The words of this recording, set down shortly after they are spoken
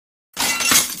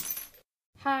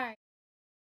Hi.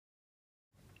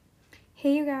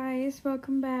 Hey you guys,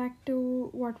 welcome back to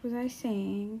What Was I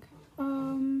Saying?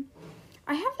 Um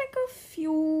I have like a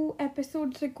few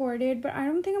episodes recorded, but I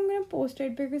don't think I'm gonna post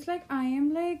it because I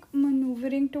am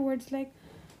maneuvering towards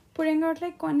putting out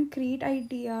concrete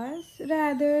ideas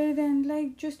rather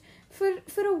than just for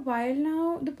a while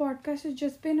now the podcast has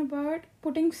just been about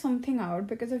putting something out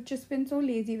because I've just been so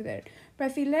lazy with it. But I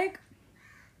feel like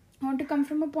I want to come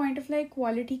from a point of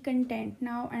quality content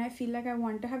now, and I feel like I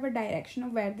want to have a direction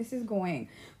of where this is going,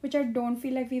 which I don't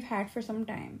feel like we've had for some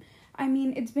time. I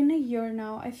mean, it's been a year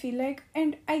now. I feel like,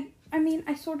 and I mean,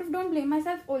 I sort of don't blame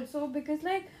myself also because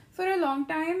for a long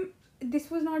time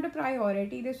this was not a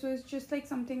priority. This was just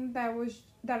something that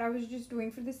I was just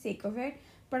doing for the sake of it.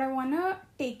 But I wanna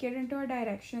take it into a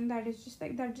direction that is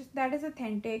that is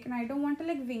authentic, and I don't want to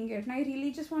wing it. And I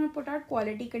really just want to put out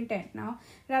quality content now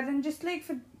rather than just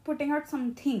for putting out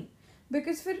something,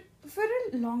 because for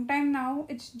a long time now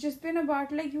it's just been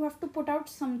about you have to put out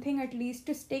something at least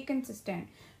to stay consistent.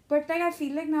 But I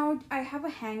feel like now I have a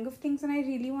hang of things and I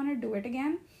really want to do it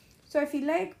again. So I feel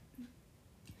like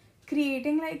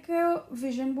creating a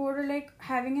vision board or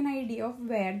having an idea of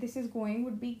where this is going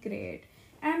would be great.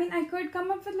 And I mean, I could come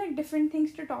up with different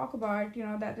things to talk about,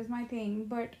 that is my thing.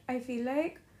 But I feel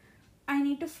like I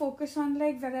need to focus on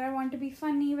whether I want to be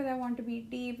funny, whether I want to be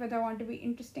deep, whether I want to be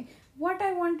interesting, what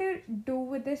I want to do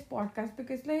with this podcast.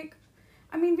 Because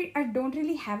I mean, I don't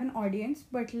really have an audience,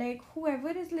 but whoever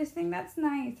is listening, that's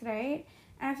nice, right?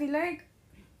 And I feel like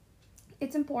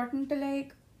it's important to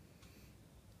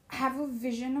have a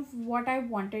vision of what I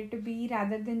want it to be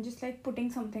rather than just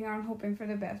putting something out and hoping for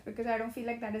the best, because I don't feel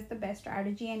like that is the best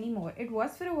strategy anymore. It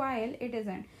was for a while, it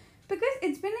isn't, because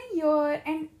it's been a year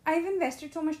and I've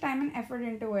invested so much time and effort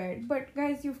into it. But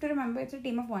guys, you have to remember it's a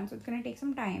team of one, so it's gonna take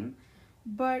some time.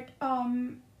 But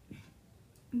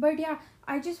yeah,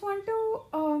 I just want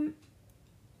to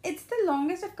it's the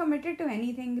longest I've committed to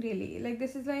anything really.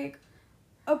 This is a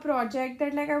project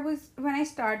that I was, when I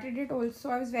started it also,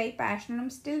 I was very passionate. I'm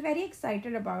still very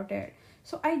excited about it.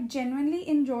 So I genuinely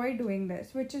enjoy doing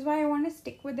this, which is why I want to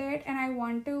stick with it, and I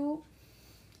want to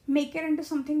make it into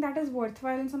something that is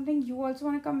worthwhile and something you also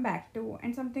want to come back to,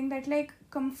 and something that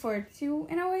comforts you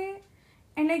in a way.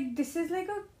 And this is a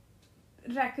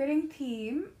recurring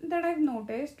theme that I've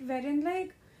noticed, wherein I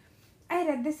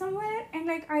read this somewhere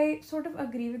and I sort of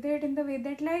agree with it in the way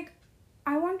that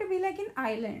I want to be an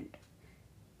island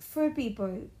for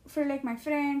people, for my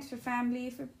friends, for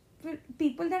family, for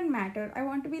people that matter. I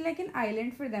want to be an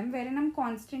island for them, wherein I'm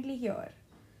constantly here,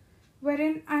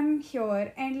 wherein I'm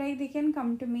here, and they can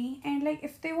come to me, and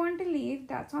if they want to leave,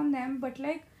 that's on them. But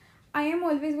I am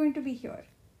always going to be here,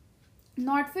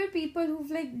 not for people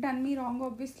who've done me wrong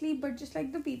obviously, but just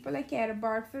the people I care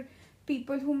about, for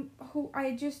people who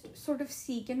I just sort of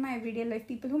seek in my everyday life,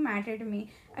 people who matter to me.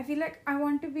 I feel like I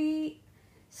want to be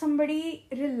somebody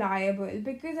reliable,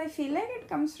 because I feel like it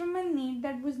comes from a need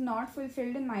that was not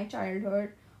fulfilled in my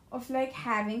childhood, of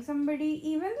having somebody.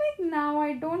 Even now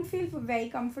I don't feel very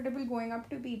comfortable going up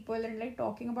to people and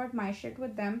talking about my shit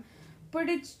with them. But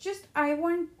it's just I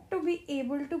want to be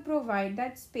able to provide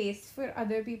that space for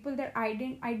other people that I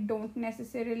don't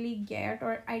necessarily get,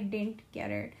 or I didn't get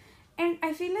it. And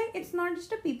I feel like it's not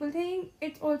just a people thing,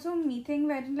 it's also me thing,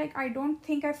 where I don't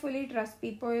think I fully trust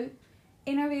people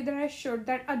in a way that I should,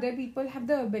 that other people have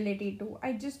the ability to.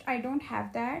 I don't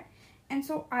have that. And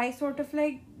so I sort of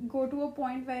go to a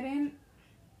point wherein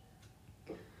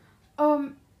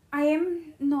I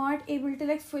am not able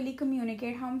to fully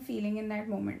communicate how I'm feeling in that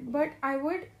moment. But I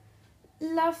would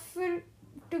love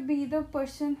to be the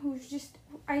person who's just,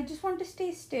 I just want to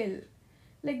stay still.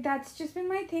 That's just been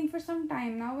my thing for some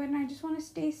time now, when I just want to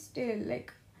stay still.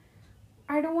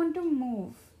 I don't want to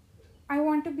move. I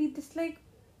want to be this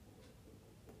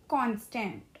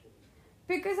constant,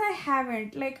 because I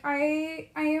haven't,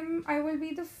 I will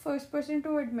be the first person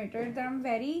to admit it,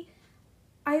 that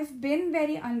I've been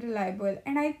very unreliable,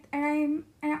 and I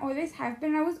always have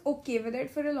been. I was okay with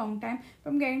it for a long time. But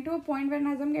I'm getting to a point when,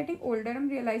 as I'm getting older, I'm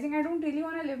realizing I don't really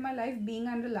want to live my life being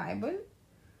unreliable.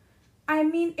 I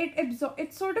mean,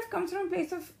 it sort of comes from a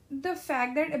place of the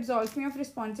fact that it absolves me of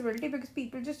responsibility, because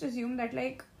people just assume that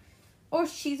oh,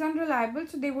 she's unreliable,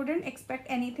 so they wouldn't expect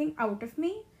anything out of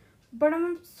me. But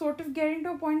I'm sort of getting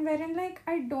to a point wherein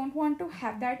I don't want to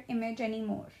have that image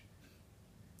anymore,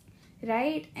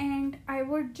 right? And I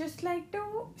would just like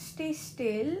to stay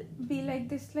still, be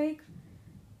this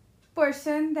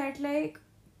person that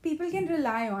people can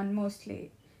rely on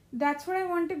mostly. That's what I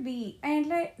want to be.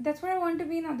 And that's what I want to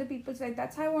be in other people's life.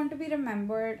 That's how I want to be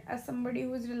remembered, as somebody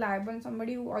who's reliable and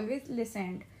somebody who always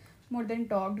listened. more than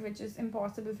talked, which is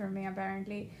impossible for me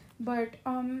apparently. But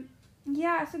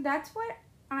yeah, so that's where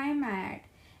I'm at.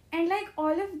 And like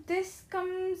all of this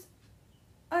comes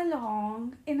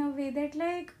along in a way that,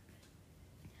 like,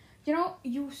 you know,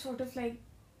 you sort of like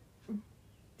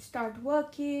start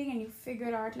working and you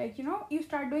figure out, like, you know, you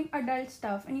start doing adult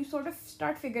stuff and you sort of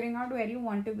start figuring out where you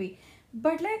want to be.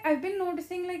 But like I've been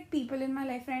noticing, like, people in my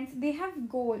life, friends, they have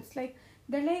goals, like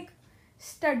they're like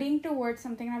studying towards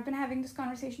something. And I've been having this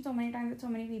conversation so many times with so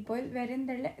many people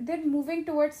wherein they're moving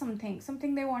towards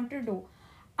something they want to do.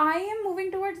 I am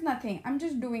moving towards nothing. I'm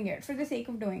just doing it for the sake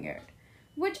of doing it,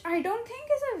 which I don't think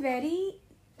is a very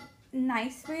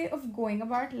nice way of going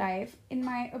about life, in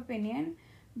my opinion,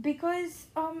 because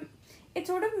it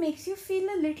sort of makes you feel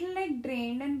a little like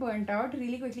drained and burnt out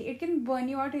really quickly. It can burn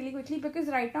you out really quickly, because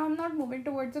right now I'm not moving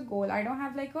towards a goal. I don't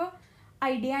have like a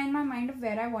idea in my mind of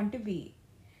where I want to be.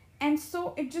 And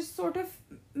so it just sort of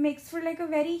makes for like a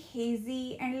very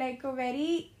hazy and like a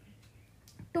very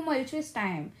tumultuous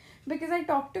time, because I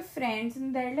talk to friends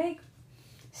and they're like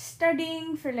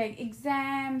studying for like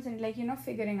exams and, like, you know,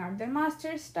 figuring out their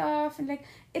master's stuff. And like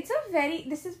it's a very,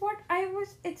 this is what I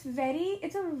was, it's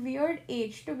a weird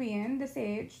age to be in, this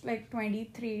age, like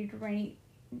 23 to 20,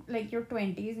 like your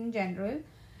 20s in general.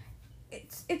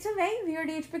 It's a very weird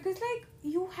age, because like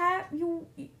you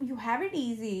have it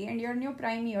easy and you're in your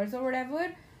prime years or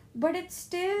whatever, but it's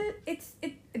still,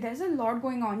 there's a lot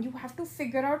going on. You have to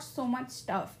figure out so much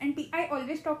stuff. And I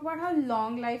always talk about how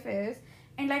long life is,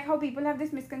 and like how people have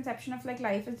this misconception of like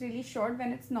life is really short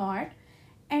when it's not.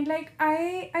 And like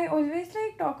I always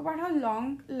like talk about how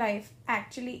long life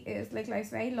actually is, like life's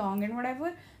very long and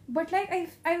whatever. But like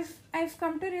I've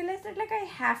come to realize that like I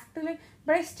have to, like,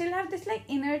 but I still have this like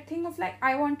inner thing of like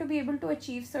I want to be able to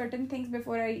achieve certain things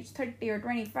before I reach 30 or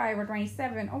 25 or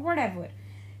 27 or whatever.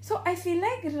 So I feel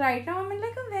like right now I'm in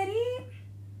like a very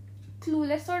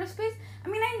clueless sort of space. I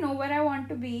mean, I know where I want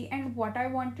to be and what I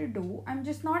want to do. I'm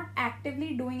just not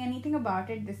actively doing anything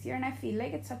about it this year, and I feel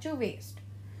like it's such a waste.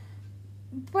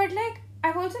 But like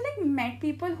I've also like met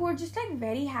people who are just like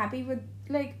very happy with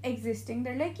like existing.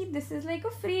 They're like, this is like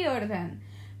a free year then.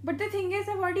 But the thing is,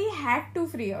 I've already had 2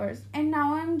 free years, and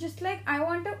now I'm just like, I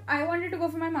wanted to go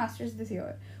for my master's this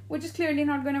year, which is clearly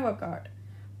not gonna work out.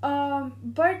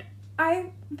 But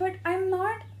I'm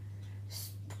not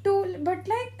too, but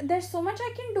like there's so much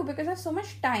I can do because I have so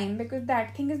much time, because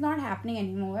that thing is not happening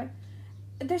anymore.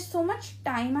 There's so much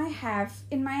time I have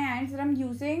in my hands that I'm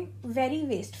using very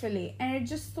wastefully, and it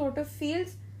just sort of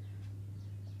feels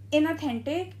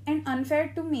inauthentic and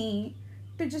unfair to me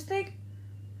to just like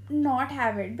not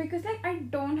have it, because like I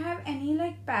don't have any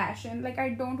like passion. Like I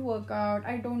don't work out,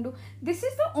 I don't do, this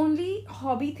is the only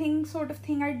hobby thing sort of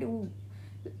thing I do,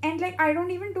 and like I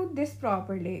don't even do this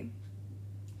properly.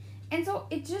 And so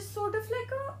it's just sort of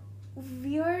like a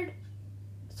weird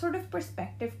sort of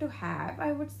perspective to have,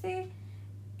 I would say.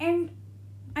 And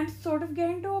I'm sort of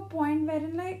getting to a point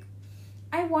wherein like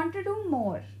I want to do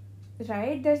more,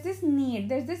 right? There's this need,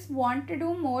 there's this want to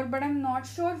do more, but I'm not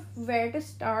sure where to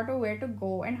start or where to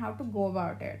go and how to go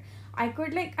about it. I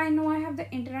could like, I know I have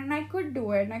the internet and I could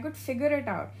do it and I could figure it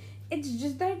out. It's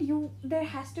just that there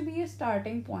has to be a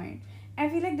starting point. I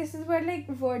feel like this is where like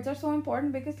words are so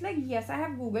important, because like yes, I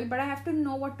have Google, but I have to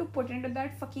know what to put into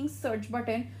that fucking search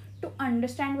button to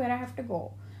understand where I have to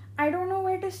go. I don't know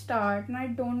where to start, and I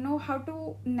don't know how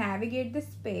to navigate this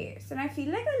space. And I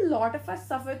feel like a lot of us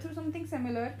suffer through something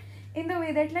similar, in the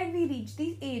way that like we reach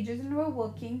these ages and we're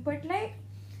working, but like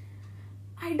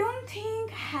I don't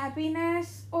think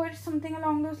happiness or something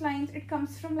along those lines, it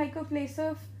comes from like a place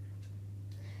of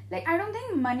like, I don't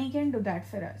think money can do that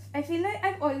for us. I feel like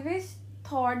I've always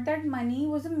thought that money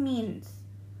was a means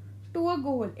to a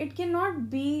goal. It cannot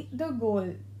be the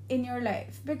goal in your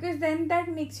life, because then that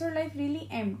makes your life really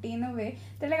empty in a way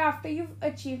that like after you've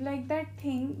achieved like that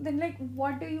thing, then like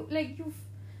what do you, like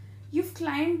you've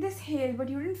climbed this hill, but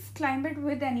you didn't climb it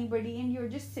with anybody, and you're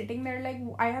just sitting there like,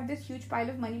 I have this huge pile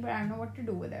of money, but I don't know what to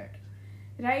do with it,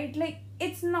 right? Like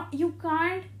it's not, you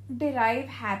can't derive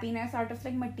happiness out of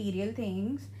like material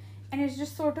things. And it's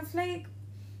just sort of like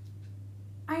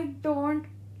I don't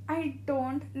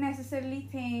necessarily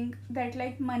think that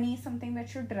like money is something that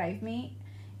should drive me.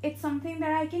 It's something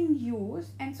that I can use,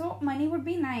 and so money would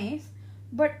be nice,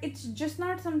 but it's just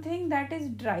not something that is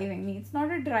driving me. It's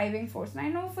not a driving force. And I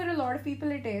know for a lot of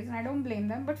people it is, and I don't blame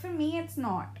them, but for me it's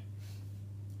not.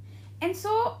 And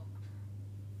so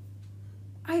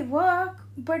I work,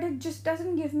 but it just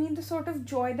doesn't give me the sort of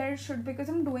joy that it should, because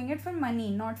I'm doing it for money,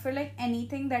 not for like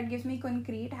anything that gives me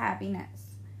concrete happiness.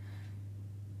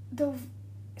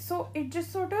 So it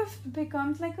just sort of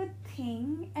becomes like a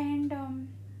thing, and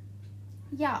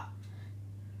yeah,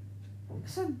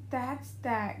 so that's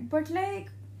that. But like,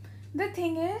 the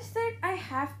thing is that I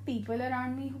have people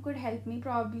around me who could help me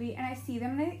probably, and I see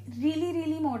them and they really,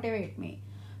 really motivate me.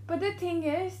 But the thing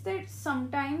is that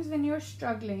sometimes when you're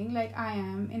struggling, like I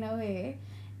am in a way,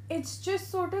 it's just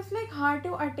sort of like hard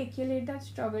to articulate that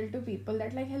struggle to people,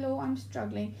 that like, hello, I'm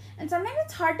struggling. And sometimes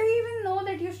it's hard to even know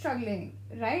that you're struggling,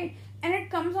 right? And it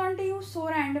comes on to you so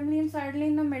randomly, and suddenly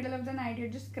in the middle of the night you're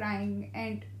just crying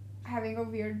and having a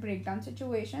weird breakdown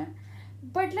situation.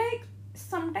 But like,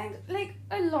 sometimes, like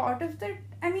a lot of the,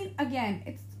 I mean, again,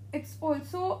 it's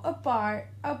also a part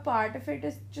of it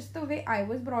is just the way I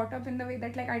was brought up, in the way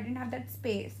that like I didn't have that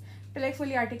space to like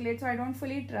fully articulate, so I don't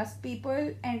fully trust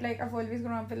people, and like I've always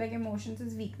grown up with like emotions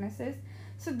as weaknesses.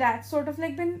 So that's sort of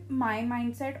like been my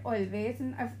mindset always,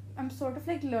 and I'm sort of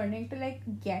like learning to like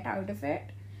get out of it.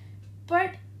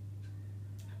 But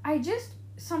I just,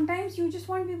 sometimes you just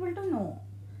want people to know,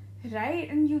 right?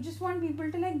 And you just want people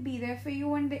to like be there for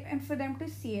you, and for them to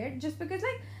see it, just because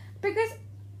like, because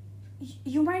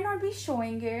you might not be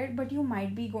showing it, but you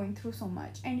might be going through so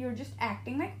much, and you're just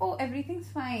acting like, oh, everything's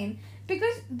fine,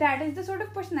 because that is the sort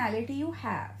of personality you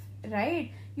have,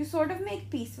 right? You sort of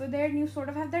make peace with it, and you sort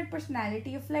of have that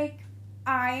personality of like,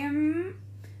 I am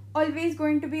always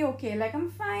going to be okay, like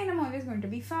I'm fine, I'm always going to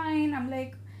be fine, I'm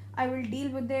like, I will deal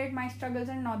with it, my struggles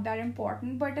are not that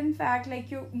important. But in fact,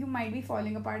 like, you might be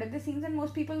falling apart at the seams, and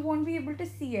most people won't be able to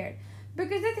see it,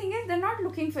 because the thing is, they're not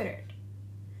looking for it,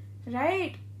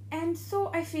 right? And so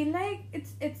I feel like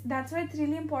it's that's why it's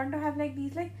really important to have like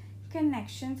these like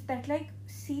connections that like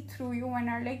see through you and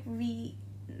are like, we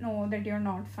know that you're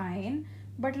not fine,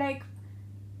 but like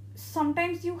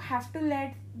sometimes you have to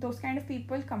let those kind of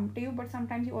people come to you, but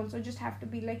sometimes you also just have to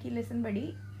be like, hey, listen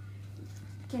buddy,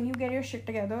 can you get your shit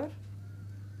together?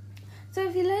 So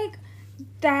I feel like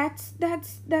that's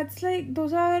like,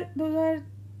 those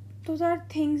are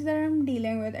things that I'm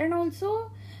dealing with. And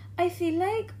also I feel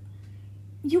like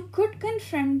you could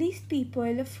confront these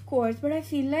people, of course, but I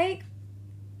feel like,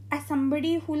 as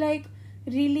somebody who like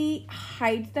really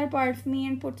hides that part of me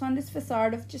and puts on this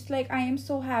facade of just like, I am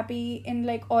so happy in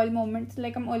like all moments,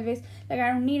 like I'm always like, I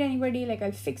don't need anybody, like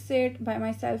I'll fix it by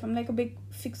myself, I'm like a big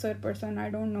fixer person, I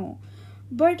don't know.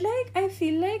 But like, I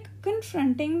feel like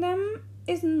confronting them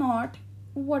is not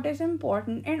what is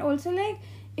important. And also like,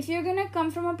 if you're gonna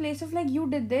come from a place of like, you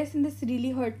did this and this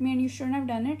really hurt me and you shouldn't have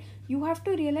done it, you have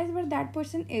to realize where that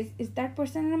person is that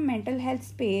person in a mental health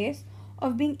space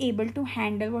of being able to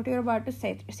handle what you're about to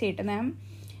say to them.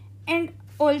 And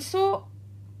also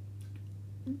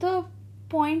the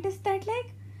point is that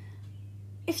like,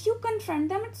 if you confront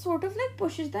them, it sort of like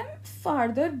pushes them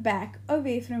farther back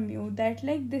away from you, that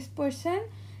like, this person,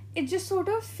 it just sort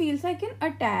of feels like an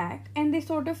attack, and it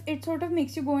sort of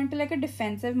makes you go into like a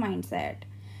defensive mindset.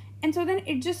 And so then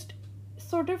it just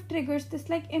sort of triggers this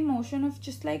like emotion of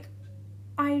just like,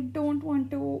 I don't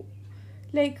want to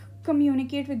like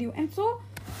communicate with you. And so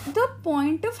the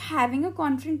point of having a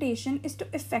confrontation is to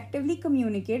effectively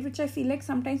communicate, which I feel like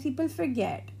sometimes people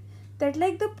forget, that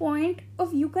like, the point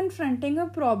of you confronting a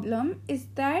problem is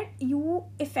that you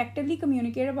effectively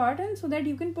communicate about it, so that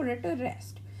you can put it to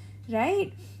rest,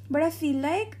 right? But I feel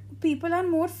like people are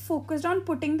more focused on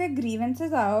putting their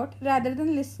grievances out rather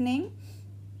than listening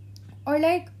or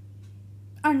like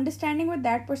understanding what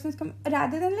that person is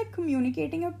rather than like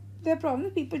communicating their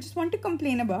problems. People just want to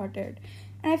complain about it,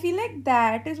 and I feel like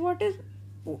that is what is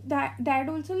that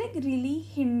also like really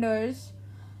hinders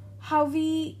how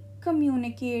we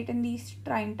communicate in these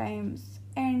trying times.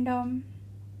 And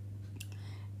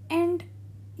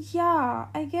yeah,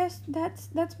 I guess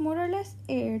that's more or less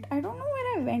it. I don't know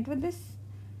where I went with this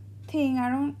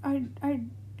thing.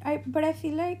 But I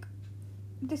feel like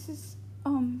this is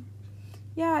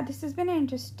yeah, this has been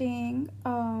interesting,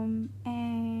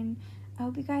 and I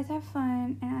hope you guys have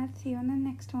fun, and I'll see you on the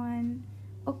next one.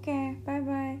 Okay, bye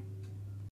bye.